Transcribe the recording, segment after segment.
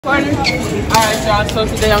Alright y'all, so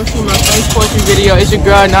today I'm shooting my first poetry video. It's your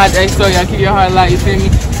girl Nigee Xo, y'all keep your heart light, you feel me?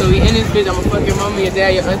 So we in this bitch, I'ma fuck your mama, your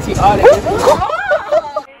dad, your auntie, all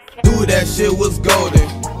that. Knew that shit was golden,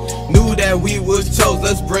 knew that we was chose,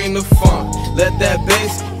 let's bring the fun. Let that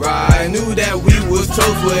bass ride, knew that we was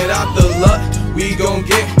chose, without the luck, we gon'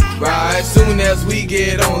 get right. Soon as we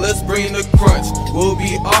get on, let's bring the crunch, we'll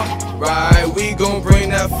be alright, we gon' bring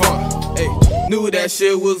that fun. Hey, knew that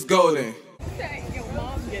shit was golden.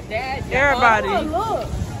 Everybody,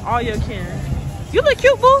 all your kin. You look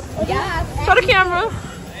cute, boo. Yeah. Show the camera.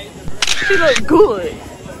 She look good.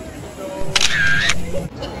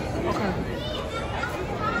 Okay.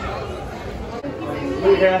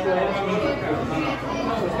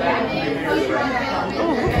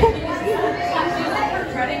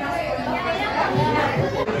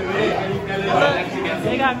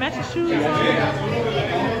 They got matching shoes on.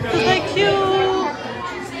 Cause they cute.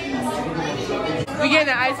 We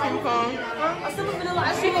getting an ice cream cone.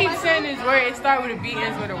 She keeps saying this word. It starts with a B,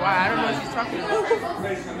 ends with a Y. I don't know what she's talking about.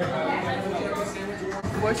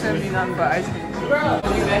 Boy sent me nothing but ice cream.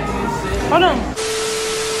 Hold on.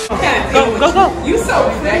 Go. You so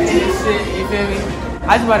back in this shit. You feel me?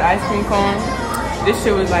 I just bought an ice cream cone. This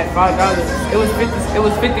shit was like $5. It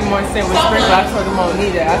was 50 more cents with sprinkle. I told them I don't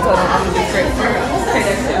need that. I told them I'm gonna just straight take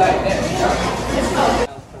that shit like that.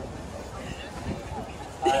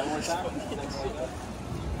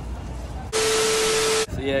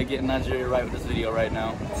 So yeah, getting Nigeria right with this video right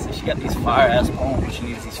now. See, she got these fire ass poems, but she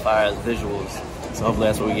needs these fire ass visuals. So hopefully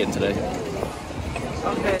that's what we're getting today.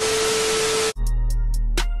 Okay.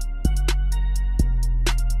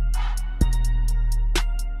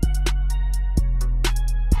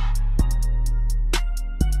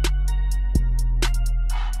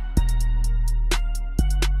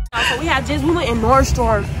 So we went in North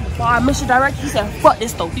Store. Our mission director, he said, fuck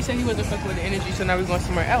this though. He said he wasn't fucking with the energy, so now we're going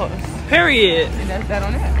somewhere else. Period. And that's that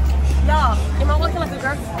on that. Y'all, am I looking like a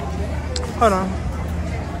girl? Hold on.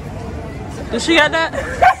 Did she got that?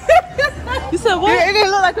 You said what? It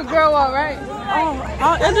didn't look like a girl walk, right?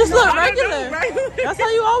 Oh, it just looked regular. That's how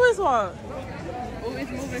you always walk. Oh,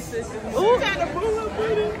 it's moving, sister. Ooh.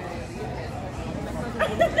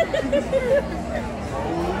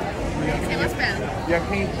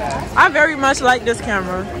 I very much like this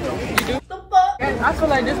camera. You do? I feel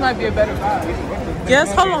like this might be a better vibe.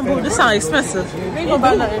 Yes, hold on, boo. This sounds expensive. We ain't gonna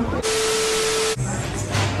buy nothing.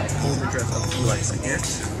 Hold the dress up to like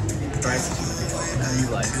this, right? And you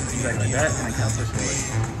like that, and I kind of push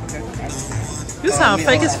it. You sound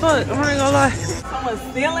fake as fuck. I'm not gonna lie. Someone's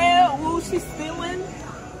stealing. Who she's stealing?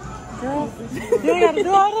 Girl, you ain't gotta do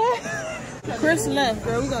all that. Chris left,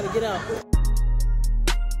 girl. We gotta get out.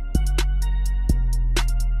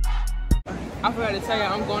 I forgot to tell you,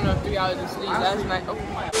 I'm going on 3 hours of sleep last night. Oh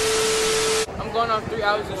my. I'm going on 3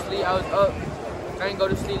 hours of sleep. I was up. I didn't go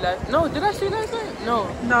to sleep last. No, did I sleep last night? No,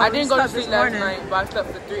 I didn't go to sleep last night, but I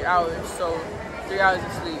slept for 3 hours. So 3 hours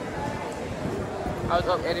of sleep. I was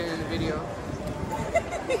up editing the video.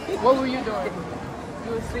 What were you doing?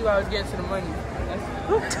 You were asleep. I was getting to the money.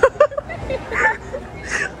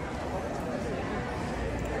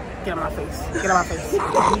 Get out of my face. Get out of my face.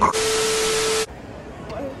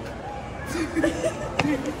 Ooh.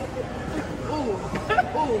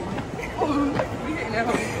 We hitting that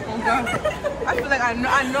hoe. Oh God. I feel like I know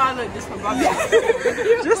I look this for Bobby.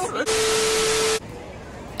 Just.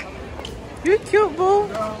 You're cute, boo.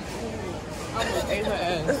 I almost ate her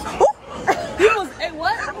ass. You almost ate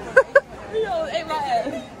what? You almost ate my ass.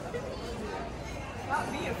 Not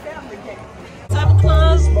me and family cake. 7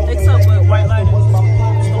 clubs, except with white lighters.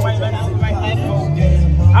 The white lighters, right lighters.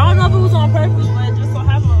 I don't know if it was on purpose, but it just so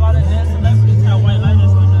happened a lot of dead celebrities have white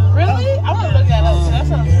lighters on them. Really? I want to look that up. That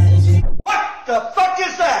sounds interesting. What the fuck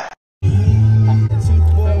is that?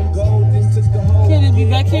 Can it be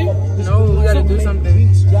back here? No, we gotta do something.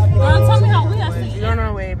 Tell me how we got to. We're on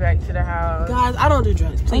our way back to the house. Guys, I don't do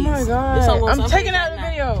drugs, please. Oh my God. I'm taking out the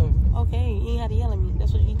video. Okay, you ain't had to yell at me.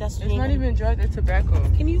 That's what It's not even drugs, it's tobacco.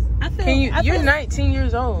 Can you? You're 19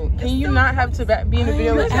 years old. Can you not have tobacco? Be in the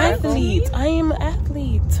video with tobacco? I am an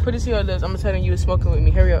athlete. Put it to your lips. I'm gonna tell them you was smoking with me.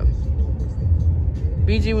 Hurry up.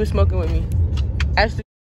 BG was smoking with me. Ashley.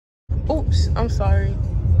 Oops. I'm sorry.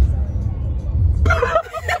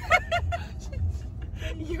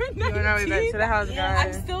 You're 19. We're on our way back to the house,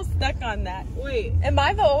 guys. I'm still stuck on that. Wait, am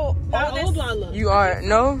I the oldest? How old do I look? You are.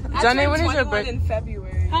 No? Johnny, when is your 21 birthday? in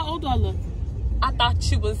February. How old do I look? I thought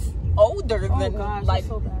she was older than, gosh, like,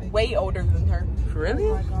 so bad. way older than her. Really?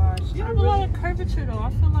 Oh my gosh. You have a lot of curvature though. I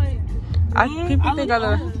feel like People think I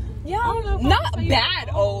look. Yeah, not bad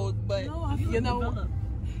old, but you know.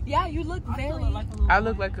 Yeah, you look very. I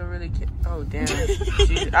look like a really kid. Oh damn!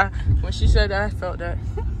 When she said that, I felt that.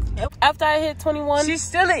 After I hit 21, She's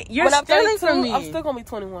stealing. You're stealing from me. I'm still gonna be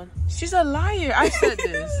 21. She's a liar. I said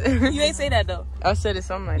this. You ain't say that though. I said it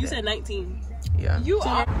something like that. You said 19. Yeah. You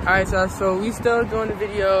are. Alright, so we still doing the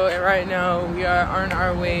video, and right now we are on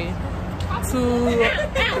our way to.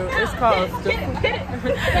 It's called.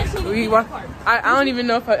 We walk. I don't even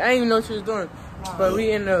know if I didn't even know what she was doing, but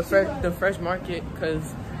we in the fresh market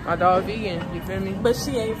because my dog vegan. You feel me? But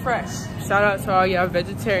she ain't fresh. Shout out to all y'all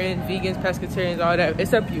vegetarians, vegans, pescatarians, all that.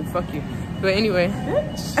 Except you, fuck you. But anyway,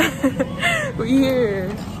 we here.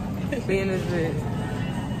 We in this bit.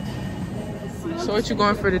 So what you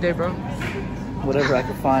going for today, bro? Whatever I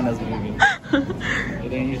can find as vegan.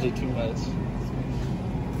 It ain't usually too much.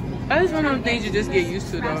 That is one of them things you just get used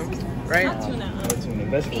to, though, right? Not tuna. Tuna,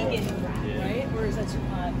 vegetable. Right? Or is that too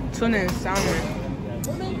hot? Tuna and salmon.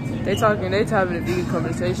 They having a vegan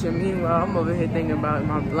conversation. Meanwhile, I'm over here thinking about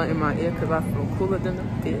my blunt in my ear because I feel cooler than a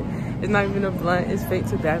bit. It's not even a blunt, it's fake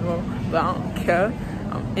tobacco, but I don't care.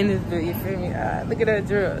 I'm in this bit, you feel me? Look at that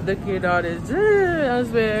drill. Look at all this drill. I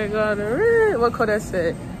swear to God. What Kodak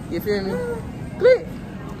said? You feel me? Click.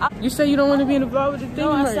 You say you don't want to be in the vlog with the thing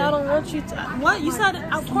No, in my I said I ear. don't want you to. What? You said,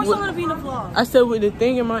 of course I want to be in the vlog. I said with the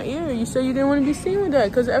thing in my ear. You said you didn't want to be seen with that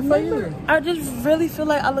because of FIU. I just really feel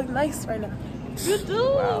like I look nice right now. You do.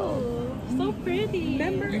 Wow. So pretty.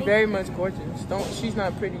 You're very much gorgeous. She's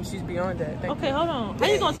not pretty. She's beyond that. Thank Okay, hold on. How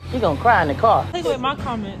you gonna He gonna cry in the car. take away my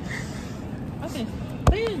comment? Okay.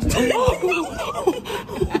 It's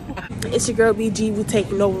your girl BG. We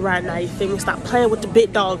taking over right now. You feel me? Stop playing with the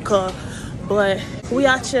big dog, cuz. But we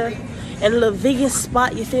out here in a little vegan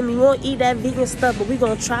spot. You feel me? We won't eat that vegan stuff, but we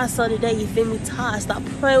gonna try some today. You feel me? Ty, stop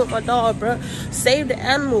playing with my dog, bro. Save the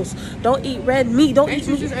animals. Don't eat red meat. Don't eat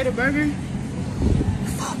you meat. just ate a burger?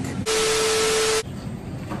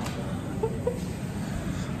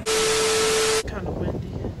 Kind of windy.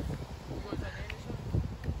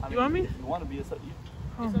 You want me? You want to be a you.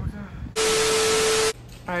 Oh my god.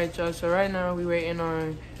 Alright, y'all. So right now we waiting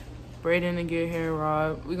on Brayden to get here and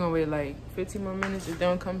Rob. We gonna wait like 15 more minutes if they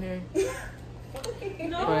don't come here.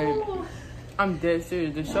 No. But I'm dead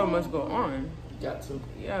serious. The show must go on. Got to.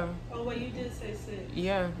 Yeah. Oh wait, you did say 6.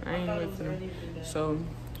 Yeah. I ain't waiting for them. So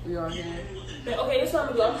we are here. Okay, this one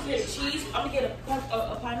I'm gonna do. I'm gonna get cheese. I'm gonna get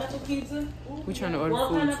a pineapple pizza. We trying to order One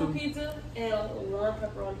food pineapple too. pizza and one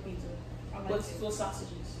pepperoni pizza with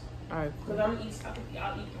sausages. Alright. Cause I'll eat pineapple.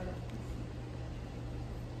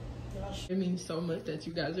 It means so much that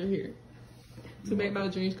you guys are here to make my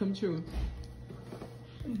dreams come true.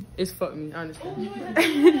 It's fucked me, honestly.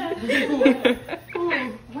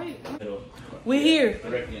 We're here. I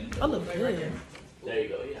I look good. There you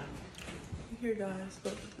go, yeah. Here, guys.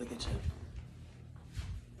 Look at you.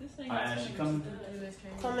 Alright, Ashley, come.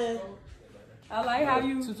 Come in. I like how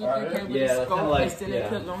you. Suzuki Alright, came with yeah, a that's skull kinda like- placed in yeah.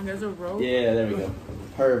 it as long as a rope. Yeah, there we go.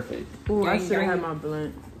 Perfect. Ooh, I Gang, should have gang. had my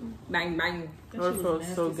blunt. Bang bang. That would feel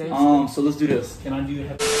so gangster. So let's do this. Can I do?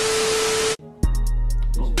 Oh.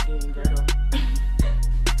 It's just getting ghetto.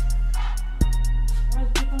 Why is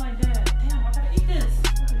people like that? Damn, I gotta eat this.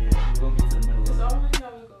 Yeah, we'll get to the middle of it.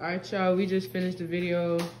 Alright, y'all, we just finished the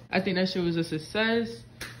video. I think that shit was a success.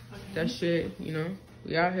 That shit, you know,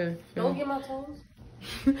 we out here. Don't get my toes.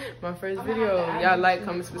 My first video. Y'all like,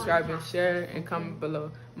 comment, subscribe, and share, and comment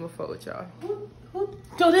below. I'm gonna fuck with y'all.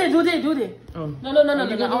 Do this. Oh. No. You I gonna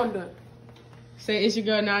want do to do it. Say, it's your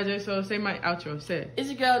girl Nigee Xo. Say my outro. Say it. It's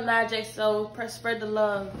your girl Nigee Xo. Spread the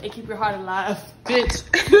love and keep your heart alive. Bitch.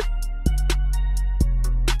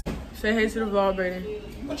 Say hey to the vlog, Brayden.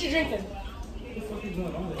 What you drinking?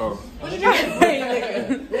 Oh. What you drinking?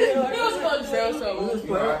 Say what's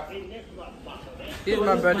up. This is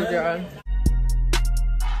my brother, y'all.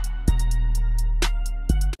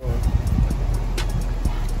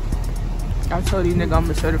 I told these niggas I'm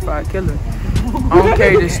a certified killer. I don't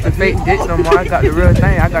carry the fake dick no more. I got the real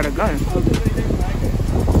thing. I got a gun.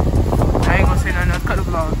 I ain't gonna say nothing else. Cut the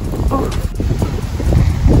vlog.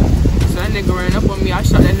 So that nigga ran up on me. I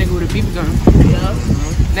shot that nigga with a BB gun. Yeah.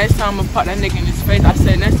 Next time I'm gonna pop that nigga in his face. I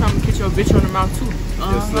said next time I'm gonna catch your bitch on the mouth too.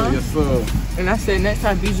 Yes, sir. And I said next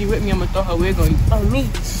time BG with me, I'm gonna throw her wig on you. On me.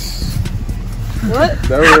 What?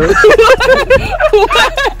 That was.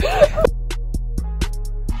 What?